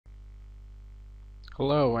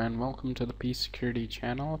Hello and welcome to the Peace Security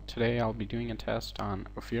channel. Today I'll be doing a test on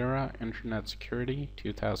Avira Internet Security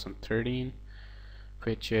 2013,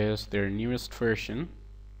 which is their newest version.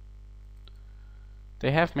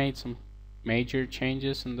 They have made some major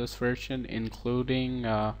changes in this version, including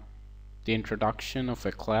the introduction of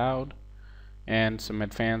a cloud and some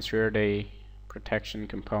advanced zero-day protection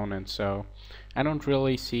components. So I don't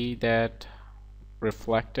really see that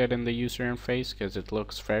reflected in the user interface because it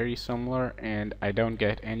looks very similar, and I don't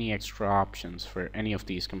get any extra options for any of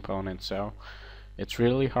these components, so it's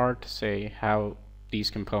really hard to say how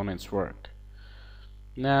these components work.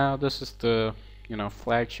 Now this is the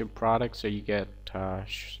flagship product, so you get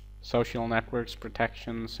social networks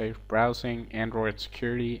protection, safe browsing, Android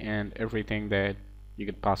security, and everything that you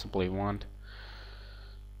could possibly want.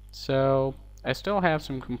 So I still have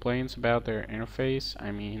some complaints about their interface.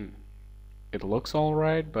 I mean, it looks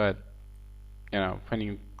alright, but when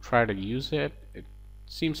you try to use it, it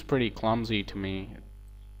seems pretty clumsy to me. It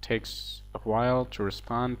takes a while to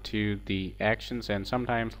respond to the actions, and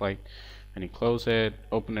sometimes, like when you close it,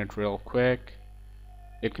 open it real quick,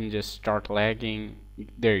 it can just start lagging.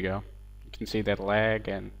 There you go. You can see that lag,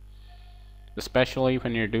 and especially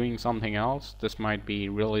when you're doing something else, this might be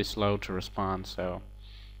really slow to respond, so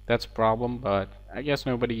that's a problem, but I guess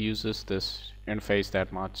nobody uses this interface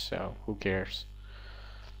that much, so who cares.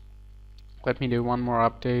 Let me do one more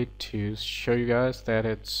update to show you guys that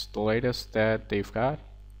it's the latest that they've got,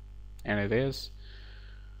 and it is.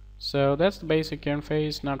 So that's the basic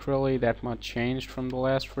interface, not really that much changed from the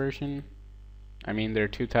last version. I mean, their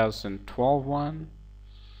 2012 one.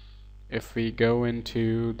 If we go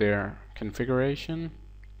into their configuration,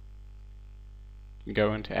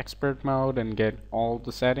 go into expert mode and get all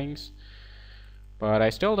the settings, but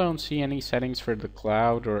I still don't see any settings for the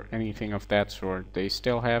cloud or anything of that sort. They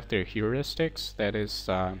still have their heuristics, that is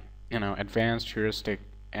advanced heuristic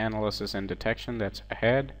analysis and detection, that's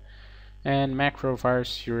ahead, and macro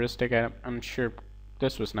virus heuristic. I'm sure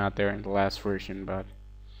this was not there in the last version, but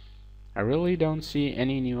I really don't see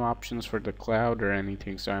any new options for the cloud or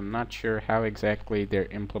anything, so I'm not sure how exactly they're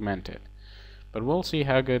implemented. But we'll see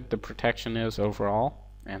how good the protection is overall,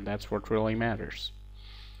 and that's what really matters.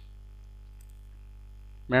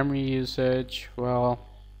 Memory usage, well,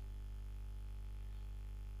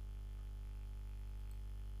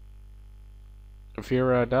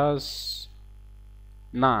 Avira does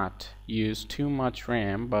not use too much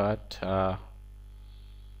RAM, but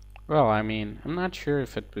well, I mean, I'm not sure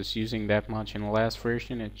if it was using that much in the last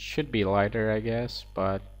version. It should be lighter, I guess,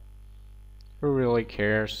 but who really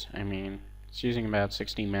cares? I mean, it's using about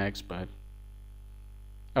 60 megs, but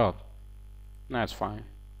oh, that's fine.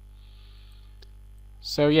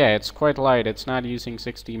 So yeah, it's quite light. It's not using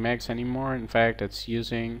 60 megs anymore. In fact, it's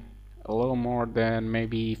using a little more than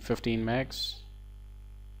maybe 15 megs.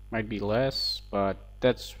 Might be less, but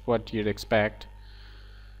that's what you'd expect,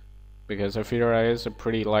 because Avira is a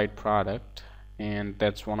pretty light product, and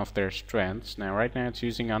that's one of their strengths. Now right now it's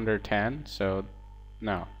using under 10, so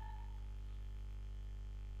no.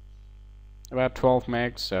 About 12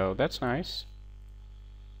 megs, so that's nice.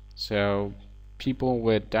 So people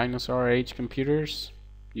with dinosaur age computers,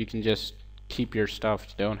 you can just keep your stuff.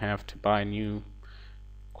 You don't have to buy new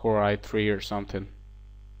Core i3 or something.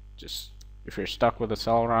 Just if you're stuck with a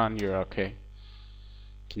Celeron, you're okay.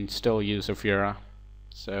 You can still use Avira.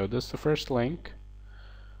 So this is the first link,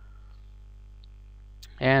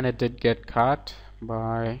 and it did get caught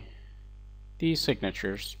by these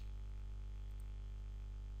signatures.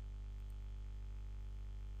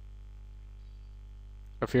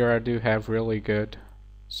 Avira do have really good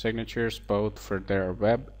signatures, both for their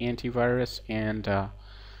web antivirus and their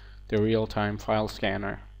real-time file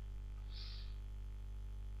scanner.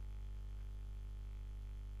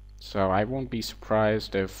 So I won't be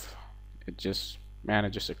surprised if it just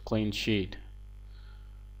manages a clean sheet.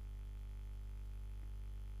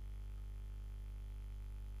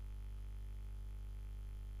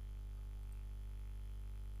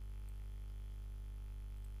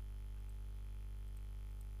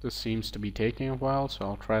 This seems to be taking a while, so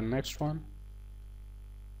I'll try the next one.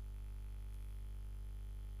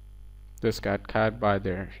 This got caught by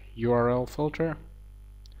their URL filter,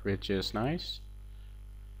 which is nice.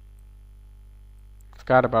 I've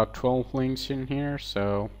got about 12 links in here,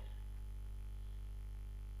 so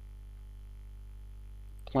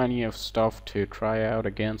plenty of stuff to try out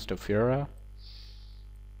against Avira.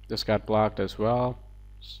 This got blocked as well.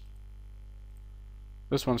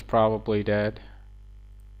 This one's probably dead.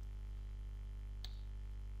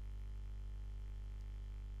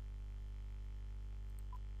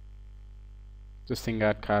 This thing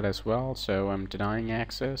got caught as well, so I'm denying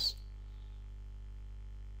access.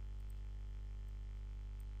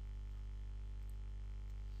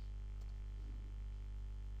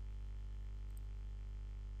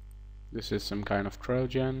 This is some kind of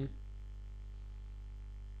Trojan.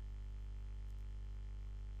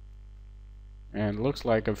 And looks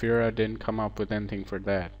like Avira didn't come up with anything for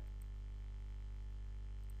that.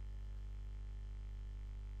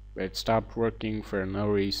 It stopped working for no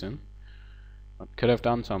reason. But could have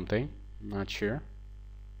done something, I'm not sure.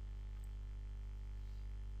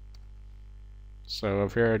 So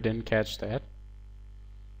Avira didn't catch that.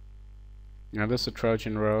 Now this is a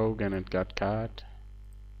Trojan rogue and it got caught.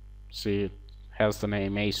 See, it has the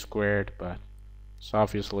name A squared, but it's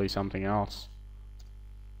obviously something else.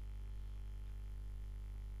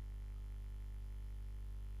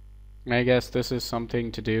 I guess this is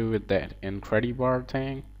something to do with that IncrediBar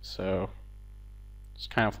thing, so it's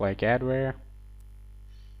kind of like adware.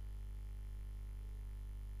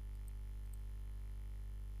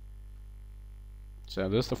 So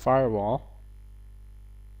this is the firewall.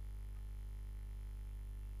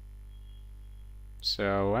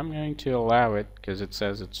 So I'm going to allow it because it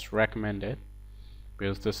says it's recommended,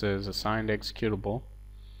 because this is a signed executable.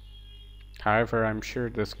 However, I'm sure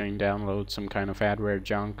this is going to download some kind of adware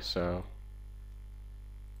junk, so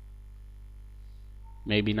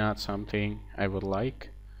maybe not something I would like.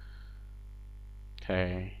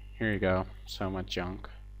 Okay, here you go. So much junk.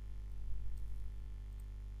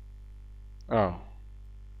 Oh,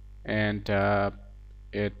 and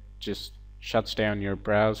it just shuts down your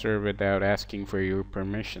browser without asking for your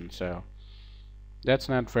permission, so that's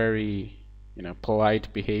not very,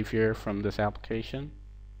 polite behavior from this application.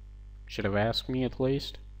 Should have asked me at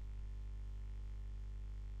least.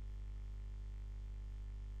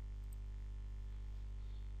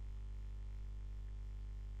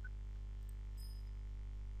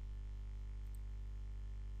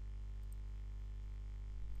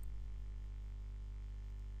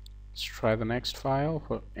 Let's try the next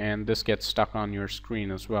file, and this gets stuck on your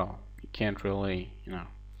screen as well. You can't really,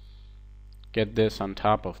 get this on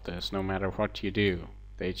top of this no matter what you do.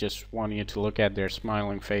 They just want you to look at their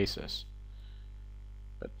smiling faces.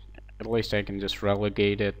 But at least I can just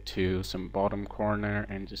relegate it to some bottom corner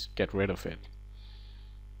and just get rid of it.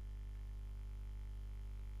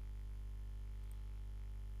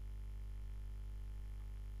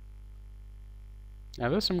 Now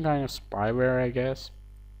there's some kind of spyware, I guess.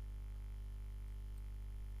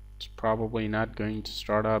 It's probably not going to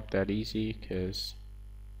start up that easy because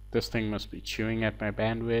this thing must be chewing at my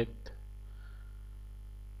bandwidth.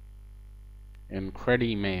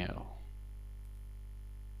 IncrediMail.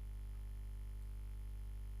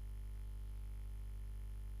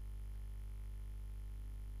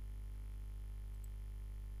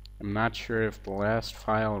 I'm not sure if the last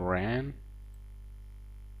file ran,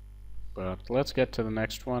 but let's get to the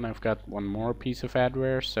next one. I've got one more piece of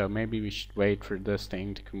adware, so maybe we should wait for this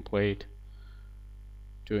thing to complete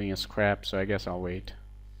doing a scrap, so I guess I'll wait.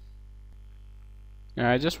 Now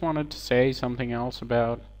I just wanted to say something else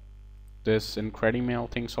about this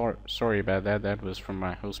IncrediMail thing. Sorry about that, that was from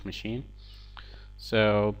my host machine.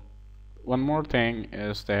 So one more thing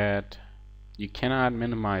is that you cannot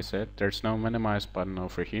minimize it. There's no minimize button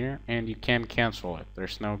over here, and you can't cancel it.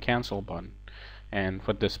 There's no cancel button. And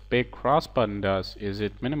what this big cross button does is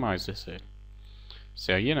it minimizes it.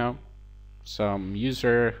 So some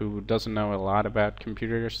user who doesn't know a lot about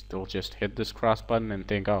computers, they'll just hit this cross button and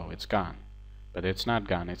think, oh, it's gone. But it's not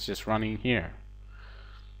gone, it's just running here.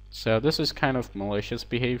 So this is kind of malicious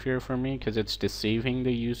behavior for me because it's deceiving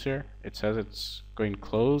the user. It says it's going to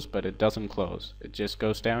close, but it doesn't close. It just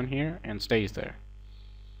goes down here and stays there.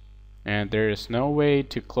 And there is no way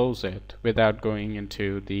to close it without going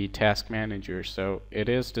into the task manager, so it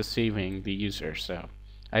is deceiving the user. So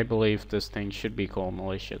I believe this thing should be called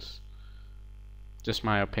malicious. Just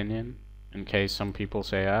my opinion, in case some people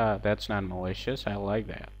say, that's not malicious. I like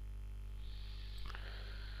that.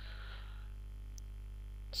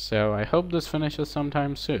 So I hope this finishes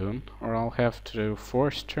sometime soon, or I'll have to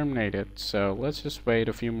force terminate it. So let's just wait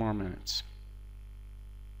a few more minutes.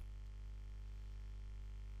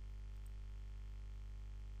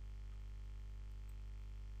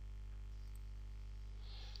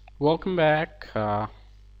 Welcome back. That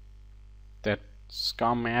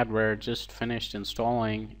scum adware just finished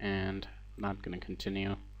installing, and I'm not gonna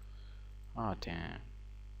continue. Oh damn.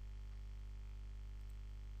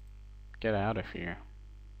 Get out of here.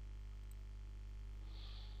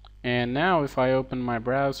 And now if I open my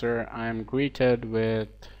browser, I'm greeted with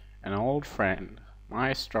an old friend,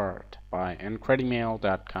 My Start by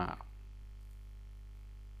IncrediMail.com.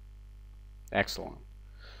 Excellent.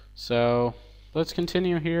 So let's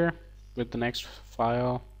continue here with the next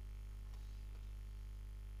file.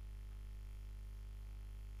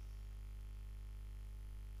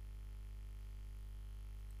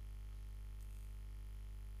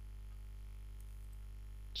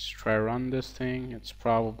 try run this thing. It's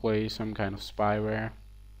probably some kind of spyware.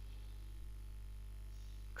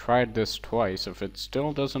 Tried this twice. If it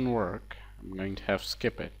still doesn't work, I'm going to have to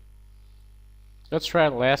skip it. Let's try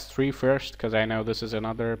the last three first, because I know this is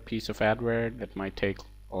another piece of adware that might take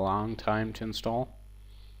a long time to install.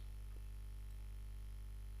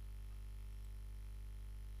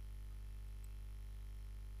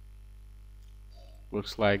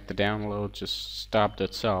 Looks like the download just stopped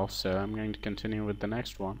itself, so I'm going to continue with the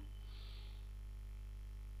next one.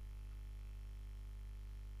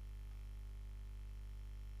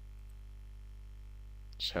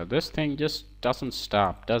 So this thing just doesn't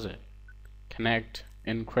stop, does it? Connect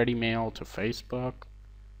IncrediMail to Facebook.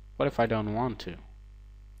 What if I don't want to?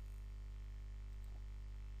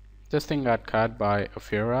 This thing got caught by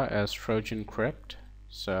Avira as Trojan crypt,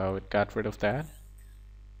 so it got rid of that.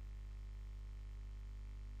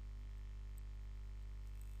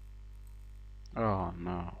 Oh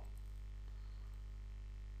no.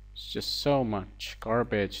 It's just so much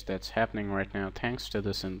garbage that's happening right now thanks to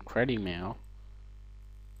this IncrediMail.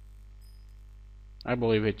 I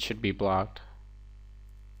believe it should be blocked.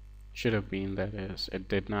 Should have been, that is. It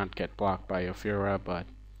did not get blocked by Avira, but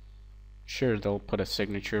sure, they'll put a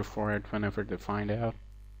signature for it whenever they find out.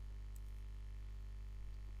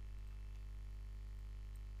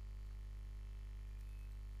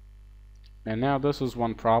 And now this is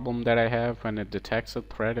one problem that I have. When it detects a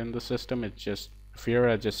threat in the system,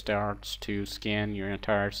 Avira just starts to scan your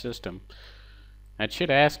entire system. It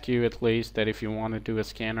should ask you at least that if you want to do a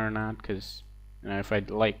scan or not, because if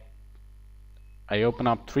I open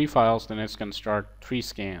up 3 files, then it's going to start 3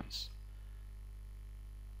 scans.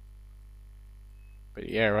 But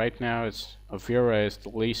yeah, right now Avira is the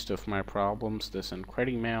least of my problems. This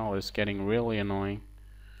IncrediMail is getting really annoying.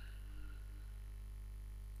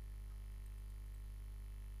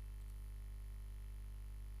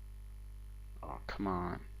 Oh, come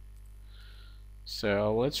on.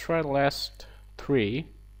 So let's try the last 3.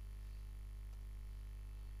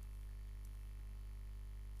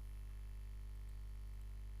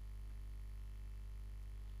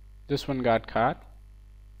 This one got caught.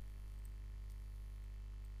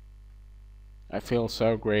 I feel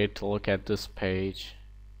so great to look at this page.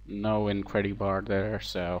 No IncrediBar there,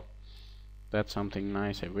 so that's something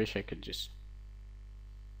nice. I wish I could just...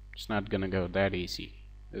 It's not gonna go that easy,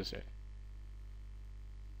 is it?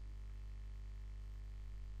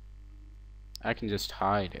 I can just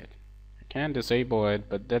hide it. I can disable it,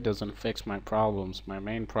 but that doesn't fix my problems. My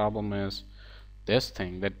main problem is this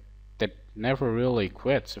thing that never really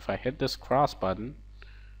quits. If I hit this cross button,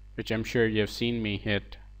 which I'm sure you've seen me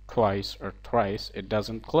hit twice or thrice, it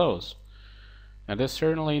doesn't close. Now this is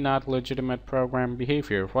certainly not legitimate program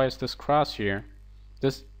behavior. Why is this cross here?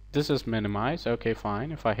 This is minimize. Okay,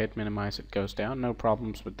 fine. If I hit minimize, it goes down. No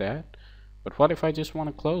problems with that. But what if I just want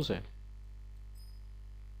to close it?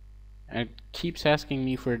 And it keeps asking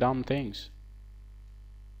me for dumb things.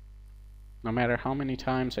 No matter how many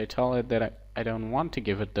times I tell it that I don't want to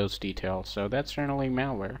give it those details. So that's certainly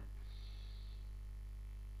malware.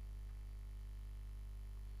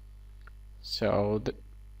 So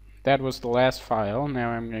that was the last file. Now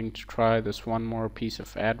I'm going to try this one more piece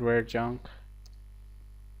of adware junk.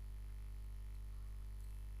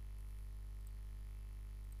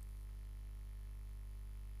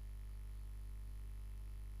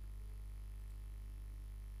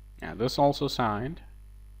 Now this also signed.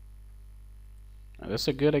 Now this is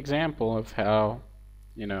a good example of how,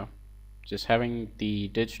 just having the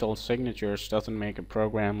digital signatures doesn't make a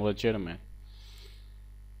program legitimate.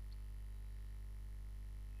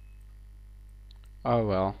 Oh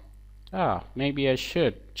well. Maybe I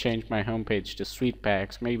should change my homepage to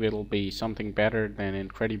Sweetpacks. Maybe it'll be something better than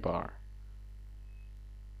IncrediBar.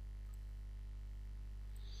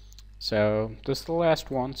 So this is the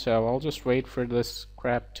last one, so I'll just wait for this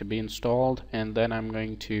crap to be installed, and then I'm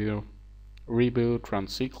going to reboot, run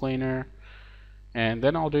CCleaner, and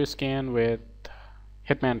then I'll do a scan with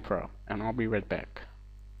Hitman Pro, and I'll be right back.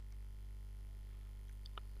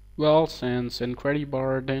 Well, since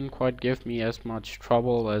IncrediBar didn't quite give me as much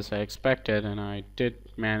trouble as I expected, and I did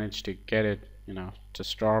manage to get it, to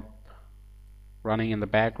start running in the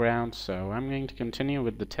background, so I'm going to continue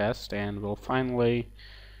with the test, and we'll finally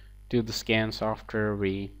do the scans after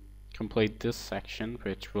we complete this section,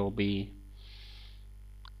 which will be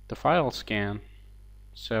the file scan.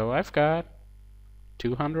 So I've got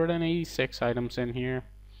 286 items in here.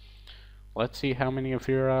 Let's see how many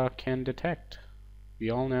Avira can detect. We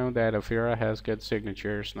all know that Avira has good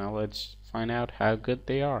signatures. Now let's find out how good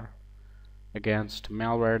they are against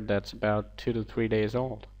malware that's about 2 to 3 days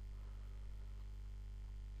old.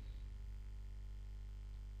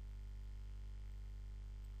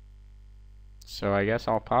 So I guess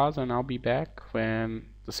I'll pause and I'll be back when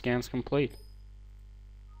the scan's complete.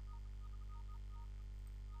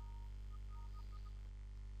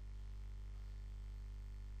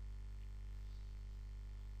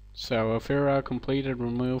 So Avira completed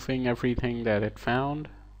removing everything that it found.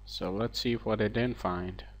 So let's see what it didn't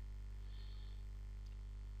find.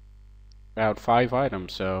 About 5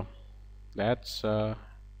 items, so that's a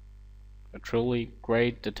truly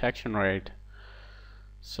great detection rate.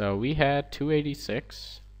 So we had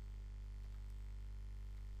 286.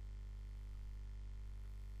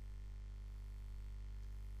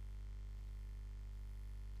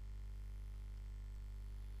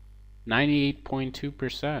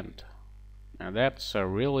 (98.2%). Now that's a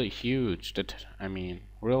really huge,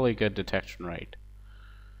 really good detection rate.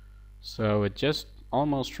 So it just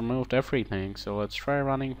almost removed everything. So let's try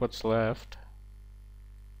running what's left.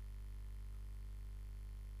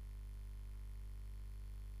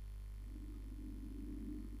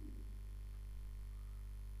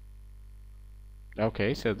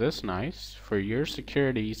 Okay, so this is nice. For your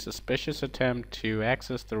security, suspicious attempt to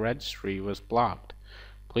access the registry was blocked.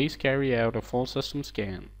 Please carry out a full system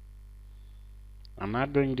scan. I'm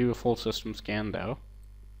not going to do a full system scan though.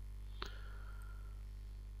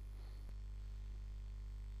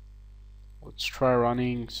 Let's try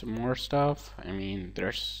running some more stuff. I mean,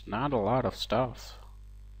 there's not a lot of stuff.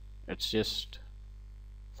 It's just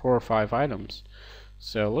 4 or 5 items.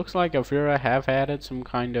 So it looks like Avira have added some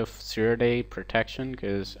kind of 0-day protection,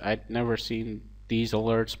 because I'd never seen these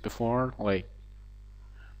alerts before, like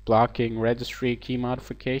blocking registry key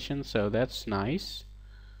modification, so that's nice.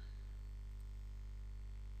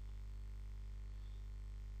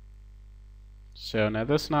 So now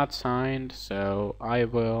this is not signed, so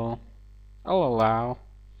I'll allow,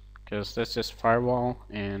 because this is firewall,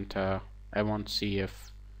 and I want to see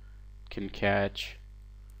if it can catch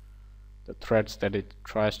the threads that it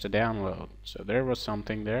tries to download. So there was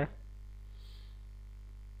something there.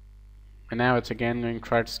 And now it's again going to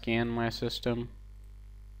try to scan my system.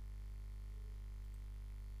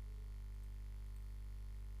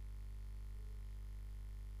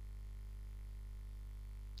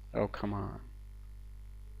 Oh, come on.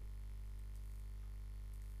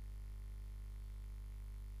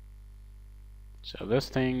 So this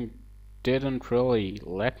thing didn't really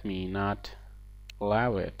let me not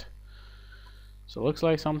allow it. So it looks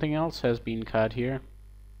like something else has been cut here.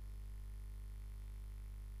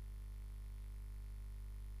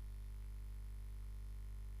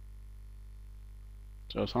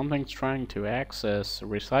 So something's trying to access a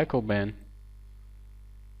recycle bin.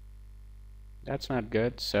 That's not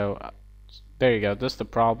good. So there you go. This is the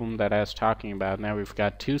problem that I was talking about. Now we've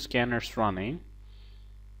got 2 scanners running.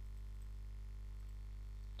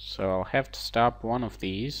 So I'll have to stop one of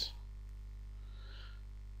these.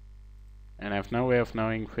 And I have no way of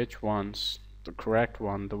knowing which one's the correct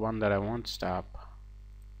one, the one that I won't stop.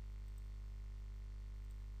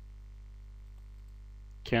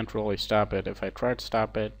 Can't really stop it. If I try to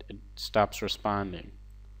stop it, it stops responding.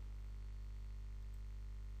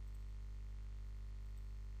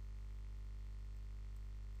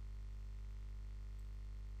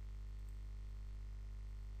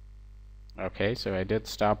 Okay, so I did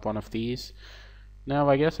stop one of these. Now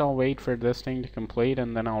I guess I'll wait for this thing to complete,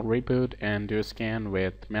 and then I'll reboot and do a scan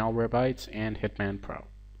with Malwarebytes and Hitman Pro.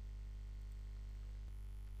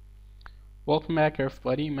 Welcome back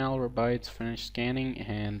everybody. Malwarebytes finished scanning,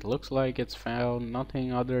 and looks like it's found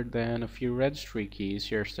nothing other than a few registry keys.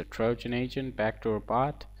 Here's the Trojan agent, backdoor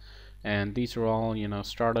bot, and these are all,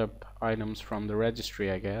 startup items from the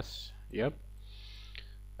registry, I guess. Yep.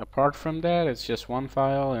 Apart from that, it's just one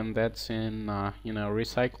file, and that's in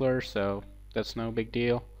recycler, so that's no big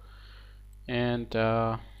deal. And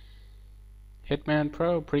Hitman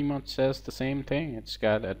Pro pretty much says the same thing. It's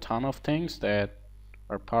got a ton of things that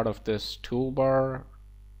are part of this toolbar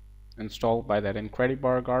installed by that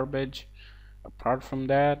Incredibar garbage. Apart from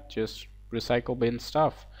that, just recycle bin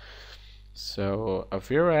stuff. So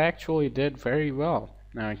Avira actually did very well.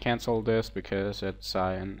 Now I canceled this because it's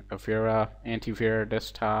an Avira antivirus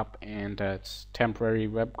desktop, and it's temporary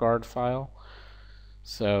WebGuard file.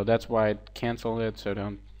 So that's why I canceled it, so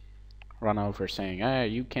don't run over saying, hey,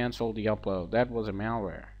 you canceled the upload. That was a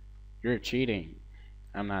malware. You're cheating.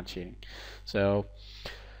 I'm not cheating. So,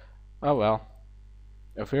 oh well.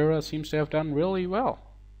 Avira seems to have done really well.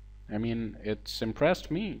 I mean, it's impressed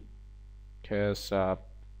me, because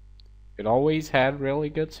it always had really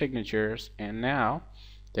good signatures, and now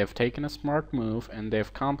they've taken a smart move and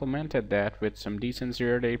they've complemented that with some decent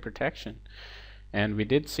 0-day protection. And we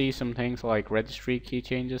did see some things like registry key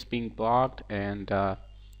changes being blocked and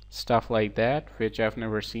stuff like that, which I've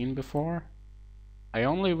never seen before. I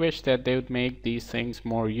only wish that they would make these things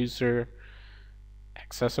more user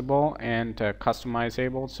accessible and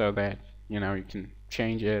customizable so that you can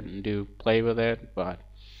change it and play with it. But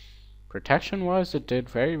protection wise, it did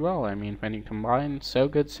very well. I mean, when you combine so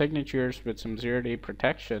good signatures with some zero-day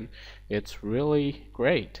protection, it's really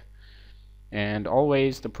great. And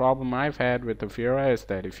always the problem I've had with Avira is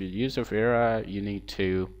that if you use Avira, you need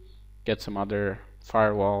to get some other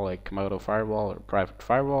firewall like Komodo firewall or private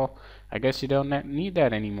firewall. I guess you don't need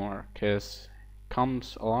that anymore because it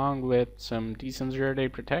comes along with some decent zero-day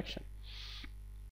protection.